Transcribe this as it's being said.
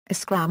A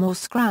Scram or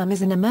Scram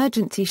is an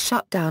emergency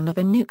shutdown of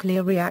a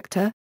nuclear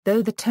reactor,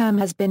 though the term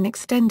has been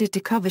extended to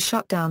cover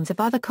shutdowns of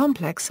other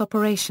complex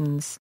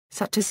operations,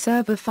 such as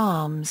server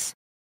farms.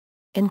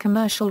 In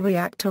commercial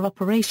reactor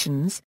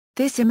operations,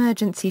 this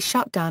emergency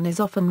shutdown is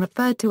often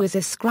referred to as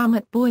a Scram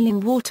at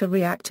boiling water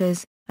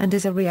reactors, and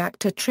as a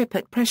reactor trip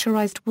at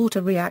pressurized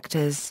water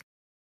reactors.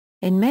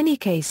 In many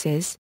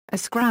cases, a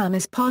Scram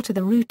is part of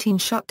the routine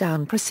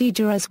shutdown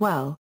procedure as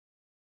well.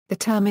 The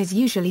term is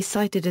usually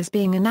cited as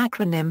being an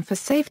acronym for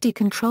Safety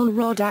Control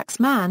Rod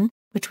Axman,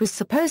 which was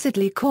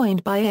supposedly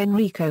coined by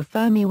Enrico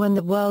Fermi when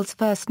the world's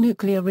first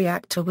nuclear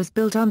reactor was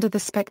built under the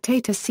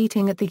spectator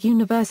seating at the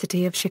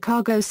University of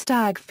Chicago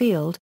Stagg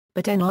Field,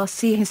 but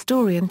NRC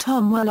historian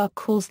Tom Wellock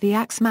calls the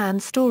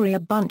Axman story a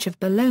bunch of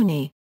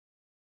baloney.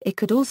 It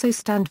could also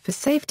stand for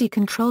Safety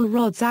Control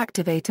Rods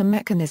Activator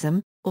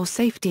Mechanism, or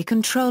Safety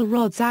Control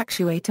Rods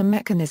Actuator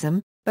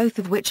Mechanism, both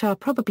of which are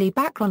probably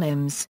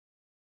backronyms.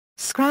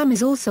 Scram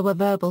is also a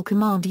verbal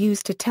command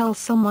used to tell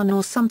someone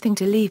or something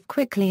to leave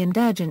quickly and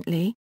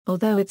urgently,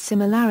 although its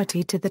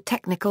similarity to the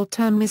technical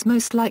term is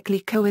most likely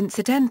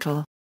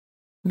coincidental.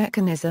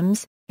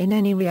 Mechanisms: in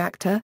any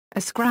reactor, a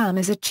Scram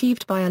is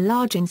achieved by a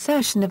large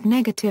insertion of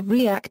negative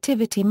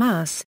reactivity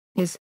mass,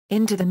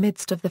 into the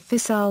midst of the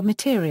fissile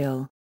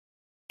material.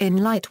 In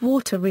light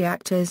water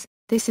reactors,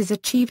 this is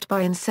achieved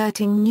by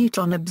inserting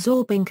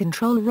neutron-absorbing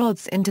control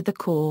rods into the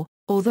core,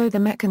 although the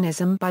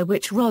mechanism by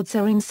which rods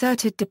are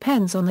inserted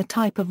depends on the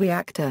type of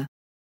reactor.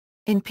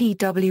 In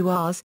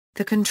PWRs,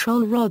 the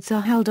control rods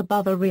are held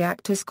above a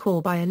reactor's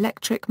core by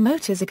electric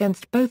motors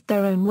against both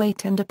their own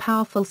weight and a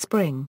powerful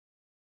spring.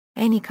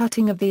 Any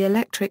cutting of the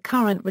electric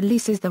current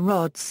releases the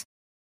rods.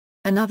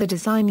 Another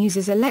design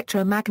uses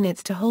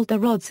electromagnets to hold the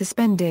rod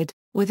suspended,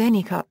 with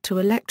any cut to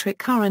electric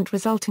current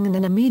resulting in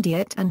an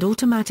immediate and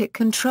automatic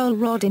control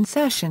rod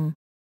insertion.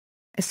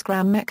 A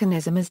Scram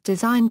mechanism is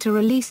designed to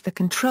release the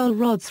control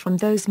rods from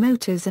those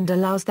motors and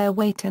allows their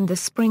weight and the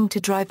spring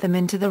to drive them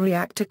into the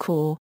reactor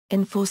core,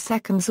 in 4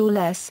 seconds or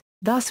less,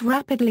 thus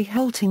rapidly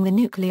halting the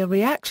nuclear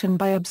reaction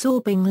by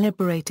absorbing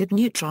liberated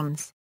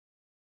neutrons.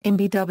 In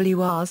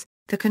BWRs,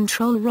 the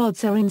control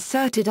rods are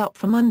inserted up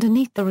from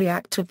underneath the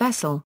reactor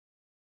vessel.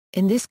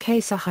 In this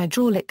case, a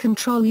hydraulic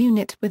control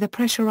unit with a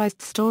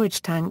pressurized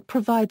storage tank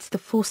provides the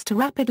force to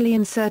rapidly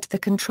insert the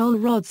control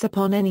rods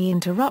upon any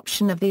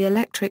interruption of the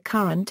electric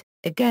current,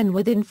 again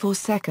within 4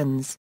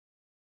 seconds.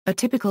 A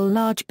typical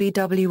large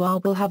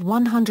BWR will have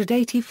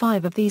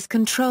 185 of these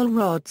control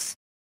rods.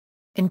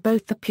 In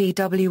both the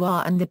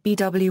PWR and the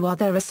BWR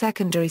there are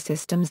secondary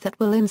systems that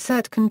will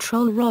insert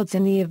control rods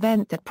in the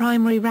event that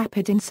primary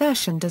rapid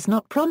insertion does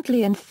not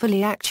promptly and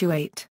fully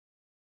actuate.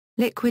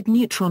 Liquid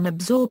neutron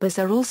absorbers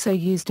are also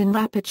used in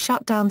rapid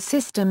shutdown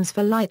systems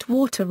for light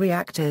water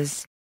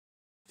reactors.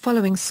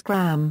 Following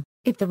Scram,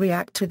 if the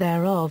reactor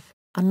thereof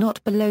are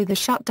not below the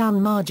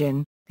shutdown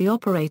margin, the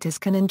operators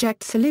can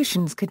inject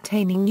solutions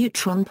containing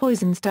neutron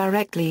poisons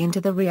directly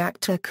into the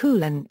reactor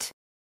coolant.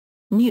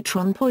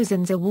 Neutron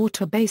poisons are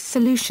water-based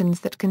solutions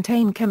that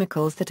contain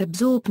chemicals that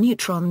absorb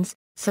neutrons,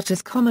 such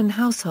as common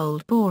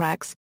household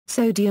borax,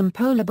 sodium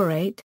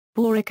polyborate,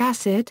 boric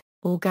acid,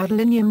 or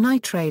gadolinium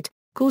nitrate,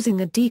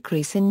 causing a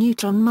decrease in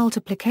neutron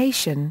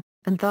multiplication,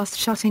 and thus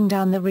shutting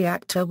down the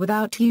reactor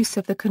without use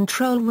of the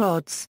control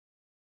rods.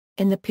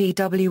 In the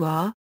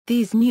PWR,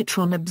 these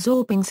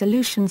neutron-absorbing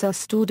solutions are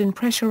stored in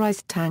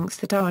pressurized tanks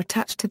that are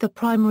attached to the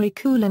primary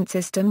coolant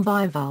system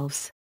via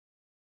valves.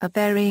 A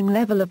varying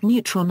level of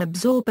neutron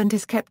absorbent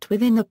is kept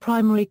within the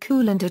primary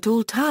coolant at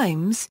all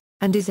times,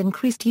 and is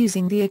increased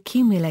using the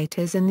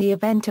accumulators in the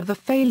event of a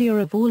failure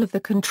of all of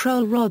the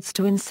control rods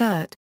to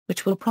insert,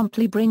 which will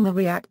promptly bring the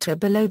reactor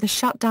below the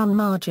shutdown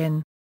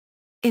margin.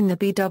 In the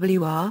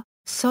BWR,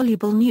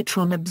 soluble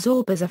neutron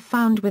absorbers are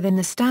found within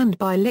the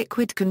standby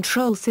liquid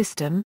control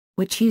system,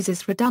 which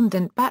uses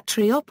redundant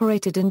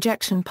battery-operated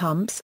injection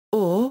pumps,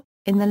 or,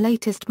 in the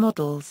latest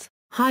models,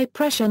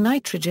 high-pressure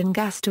nitrogen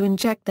gas to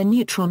inject the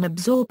neutron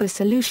absorber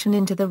solution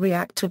into the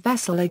reactor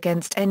vessel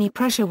against any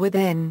pressure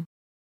within.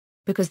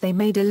 Because they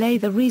may delay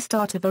the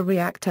restart of a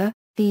reactor,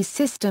 these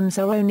systems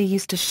are only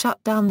used to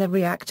shut down the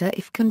reactor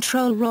if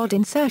control rod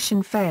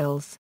insertion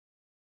fails.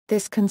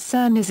 This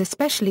concern is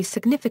especially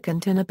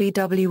significant in a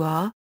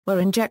BWR, where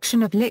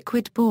injection of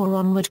liquid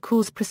boron would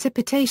cause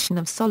precipitation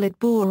of solid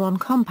boron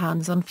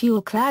compounds on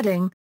fuel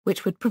cladding,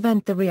 which would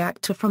prevent the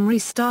reactor from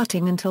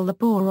restarting until the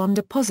boron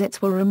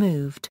deposits were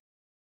removed.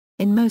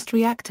 In most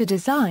reactor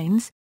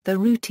designs, the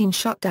routine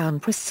shutdown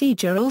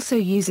procedure also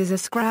uses a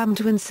Scram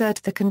to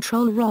insert the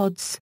control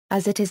rods,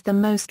 as it is the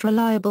most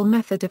reliable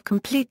method of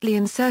completely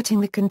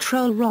inserting the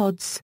control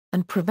rods,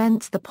 and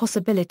prevents the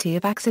possibility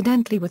of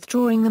accidentally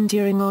withdrawing them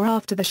during or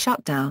after the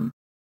shutdown.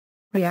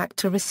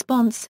 Reactor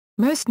response: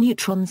 most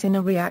neutrons in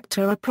a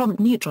reactor are prompt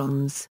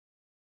neutrons.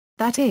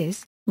 That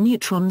is,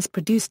 neutrons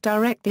produced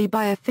directly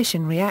by a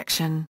fission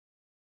reaction.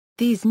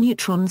 These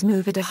neutrons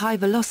move at a high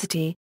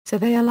velocity, so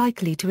they are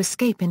likely to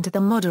escape into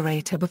the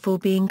moderator before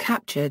being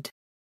captured.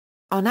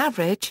 On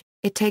average,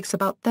 It takes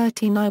about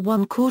 13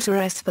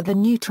 1/4s for the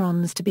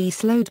neutrons to be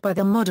slowed by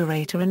the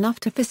moderator enough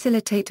to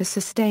facilitate a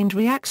sustained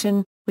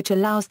reaction, which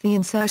allows the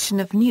insertion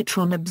of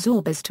neutron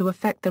absorbers to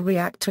affect the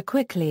reactor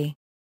quickly.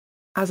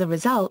 As a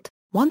result,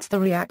 once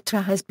the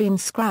reactor has been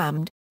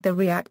scrammed, the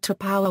reactor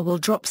power will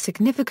drop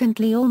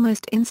significantly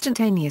almost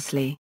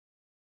instantaneously.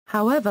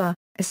 However,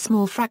 a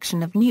small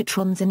fraction of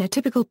neutrons in a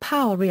typical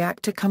power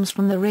reactor comes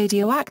from the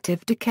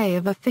radioactive decay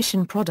of a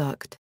fission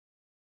product.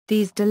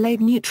 These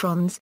delayed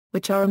neutrons,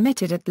 which are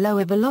emitted at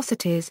lower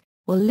velocities,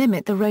 will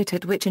limit the rate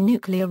at which a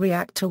nuclear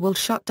reactor will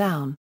shut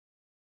down.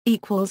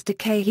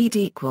 Decay heat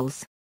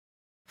equals.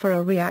 For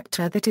a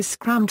reactor that is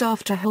scrammed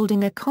after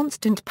holding a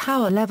constant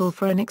power level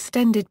for an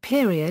extended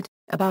period,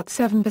 about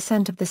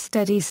 7% of the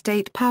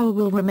steady-state power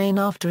will remain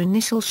after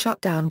initial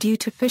shutdown due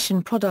to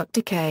fission product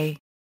decay.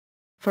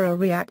 For a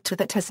reactor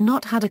that has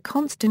not had a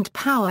constant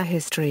power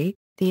history,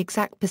 the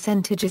exact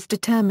percentage is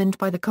determined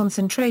by the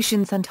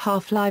concentrations and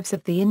half-lives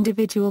of the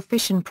individual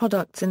fission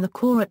products in the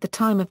core at the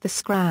time of the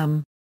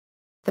scram.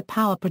 The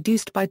power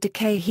produced by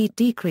decay heat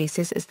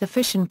decreases as the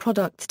fission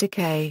products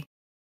decay.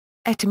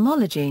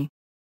 Etymology.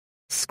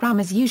 Scram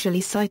is usually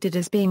cited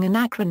as being an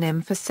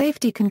acronym for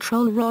Safety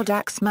Control Rod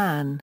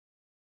Axeman.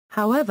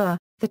 However,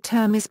 the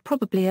term is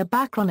probably a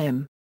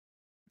backronym.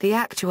 The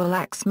actual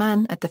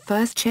axeman at the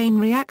first chain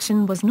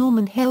reaction was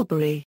Norman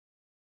Hilbery.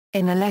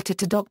 In a letter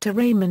to Dr.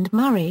 Raymond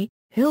Murray,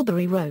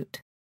 Hilbery wrote,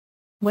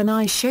 "When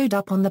I showed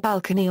up on the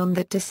balcony on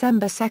that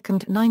December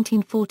 2,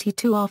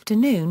 1942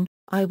 afternoon,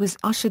 I was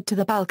ushered to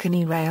the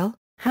balcony rail,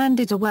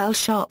 handed a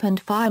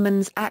well-sharpened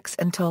fireman's axe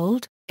and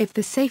told, if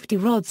the safety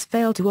rods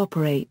fail to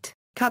operate,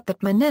 cut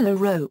that manila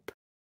rope."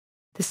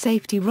 The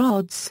safety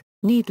rods,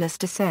 needless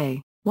to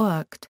say,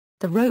 worked,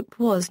 the rope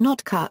was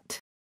not cut.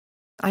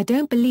 I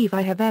don't believe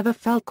I have ever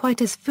felt quite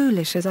as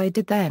foolish as I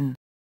did then.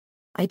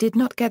 I did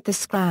not get the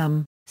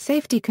Scram,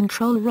 Safety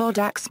Control Rod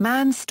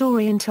Axeman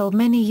story until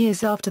many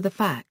years after the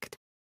fact.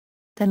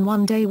 Then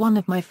one day one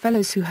of my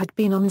fellows who had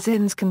been on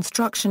Zinn's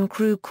construction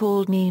crew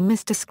called me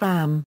Mr.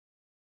 Scram.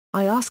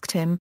 I asked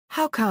him,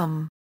 how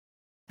come?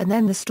 And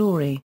then the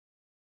story.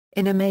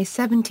 In a May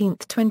 17,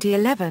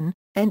 2011,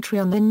 entry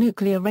on the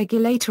Nuclear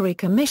Regulatory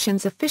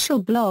Commission's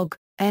official blog,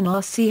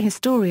 NRC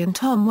historian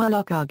Tom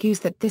Wellock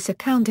argues that this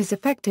account is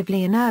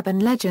effectively an urban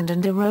legend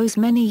and arose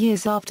many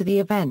years after the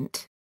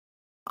event.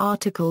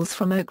 Articles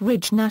from Oak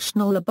Ridge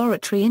National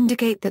Laboratory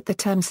indicate that the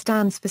term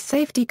stands for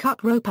Safety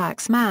Cut Rope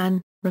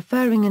Axeman,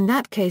 referring in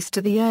that case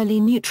to the early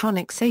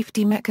neutronic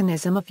safety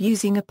mechanism of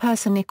using a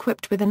person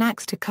equipped with an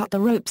axe to cut the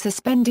rope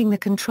suspending the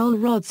control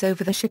rods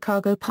over the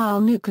Chicago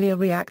Pile nuclear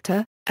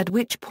reactor, at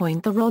which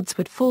point the rods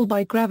would fall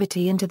by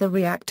gravity into the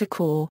reactor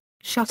core,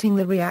 shutting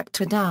the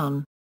reactor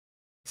down.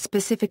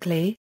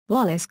 Specifically,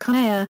 Wallace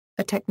Kayer,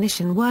 a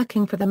technician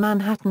working for the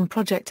Manhattan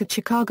Project at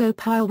Chicago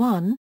Pile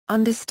 1,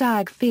 under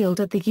Stagg Field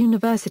at the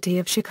University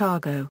of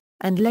Chicago,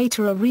 and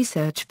later a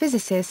research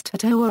physicist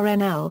at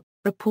ORNL,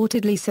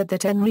 reportedly said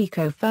that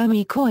Enrico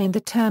Fermi coined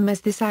the term as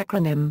this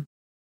acronym.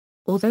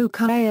 Although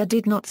Kayer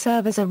did not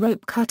serve as a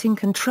rope-cutting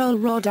control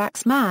rod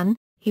axeman,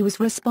 he was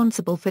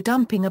responsible for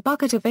dumping a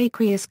bucket of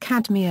aqueous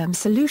cadmium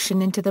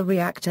solution into the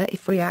reactor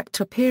if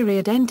reactor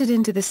period entered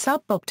into the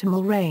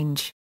suboptimal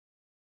range.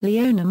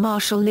 Leona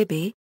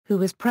Marshall-Libby, who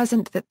was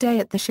present that day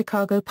at the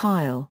Chicago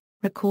Pile,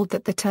 recalled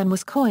that the term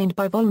was coined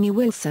by Volney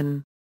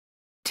Wilson.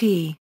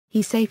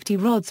 Safety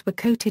rods were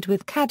coated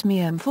with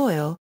cadmium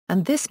foil,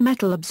 and this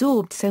metal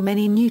absorbed so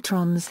many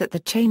neutrons that the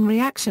chain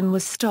reaction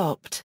was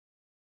stopped.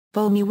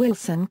 Volney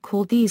Wilson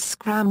called these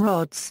scram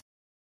rods.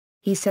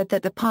 He said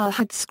that the pile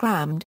had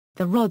scrammed,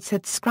 the rods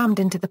had scrammed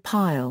into the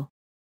pile.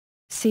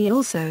 See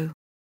also: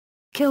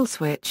 kill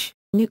switch,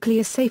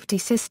 nuclear safety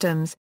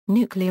systems,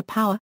 nuclear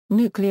power,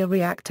 nuclear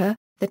reactor,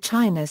 the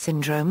China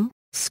syndrome,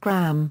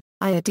 Scram,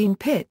 iodine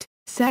pit,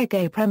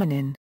 Sergei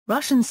Preminin,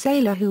 Russian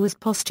sailor who was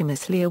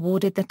posthumously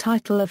awarded the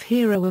title of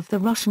Hero of the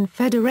Russian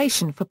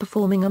Federation for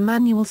performing a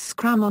manual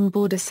scram on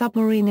board a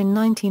submarine in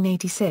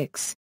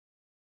 1986.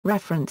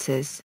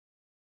 References.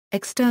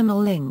 External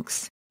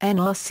links: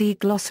 NRC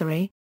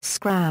Glossary,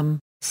 Scram,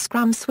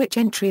 Scram switch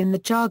entry in the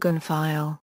jargon file.